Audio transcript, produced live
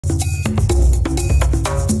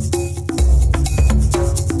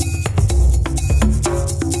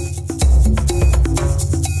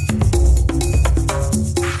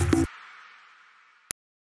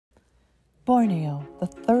Borneo, the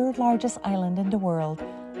third largest island in the world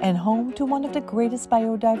and home to one of the greatest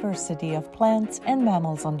biodiversity of plants and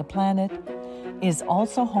mammals on the planet, is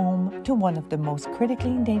also home to one of the most critically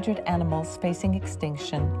endangered animals facing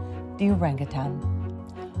extinction, the orangutan.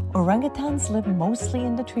 Orangutans live mostly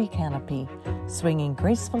in the tree canopy, swinging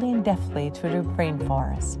gracefully and deftly through the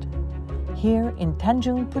rainforest. Here in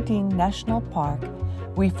Tanjung Puting National Park,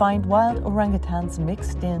 we find wild orangutans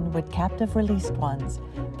mixed in with captive released ones,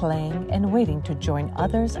 playing and waiting to join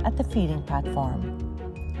others at the feeding platform.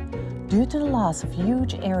 Due to the loss of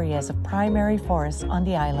huge areas of primary forests on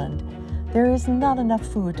the island, there is not enough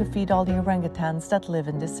food to feed all the orangutans that live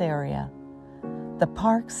in this area. The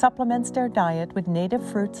park supplements their diet with native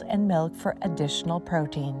fruits and milk for additional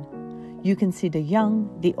protein. You can see the young,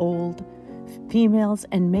 the old, females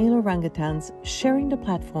and male orangutans sharing the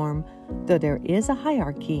platform, though there is a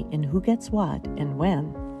hierarchy in who gets what and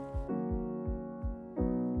when.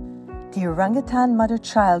 The orangutan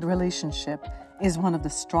mother-child relationship is one of the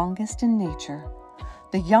strongest in nature.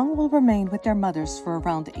 The young will remain with their mothers for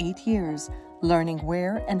around 8 years, learning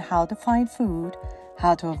where and how to find food,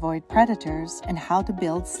 how to avoid predators, and how to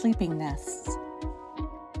build sleeping nests.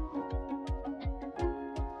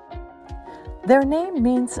 Their name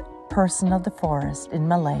means person of the forest in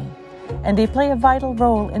Malay, and they play a vital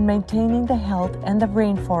role in maintaining the health and the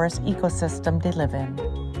rainforest ecosystem they live in.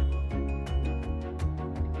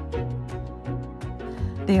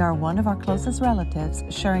 They are one of our closest relatives,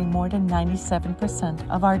 sharing more than 97%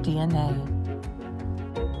 of our DNA.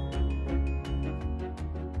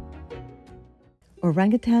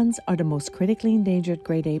 Orangutans are the most critically endangered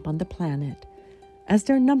great ape on the planet, as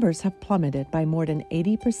their numbers have plummeted by more than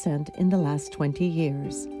 80% in the last 20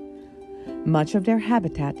 years. Much of their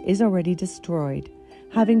habitat is already destroyed,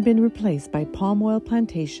 having been replaced by palm oil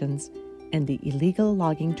plantations and the illegal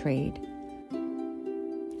logging trade.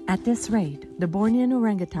 At this rate, the Bornean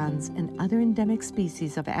orangutans and other endemic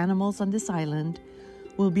species of animals on this island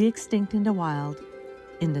will be extinct in the wild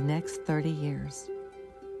in the next 30 years.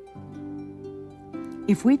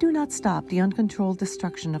 If we do not stop the uncontrolled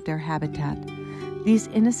destruction of their habitat, these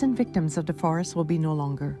innocent victims of the forest will be no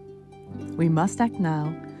longer. We must act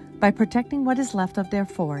now by protecting what is left of their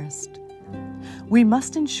forest. We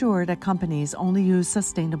must ensure that companies only use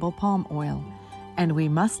sustainable palm oil, and we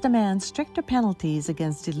must demand stricter penalties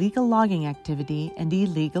against illegal logging activity and the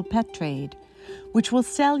illegal pet trade, which will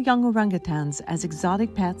sell young orangutans as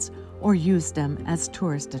exotic pets or use them as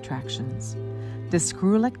tourist attractions. This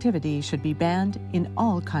cruel activity should be banned in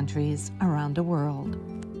all countries around the world.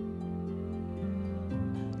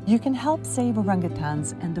 You can help save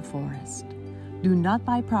orangutans and the forest. Do not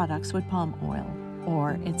buy products with palm oil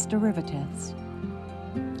or its derivatives.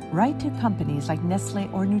 Write to companies like Nestle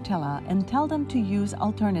or Nutella and tell them to use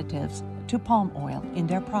alternatives to palm oil in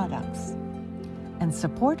their products. And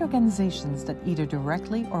support organizations that either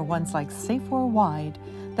directly or ones like Safe Worldwide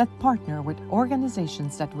that partner with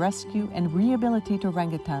organizations that rescue and rehabilitate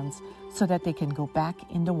orangutans so that they can go back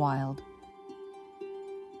in the wild.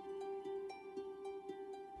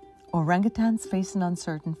 Orangutans face an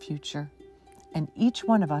uncertain future, and each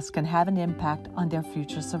one of us can have an impact on their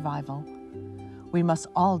future survival. We must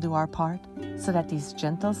all do our part so that these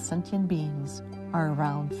gentle sentient beings are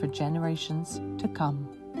around for generations to come.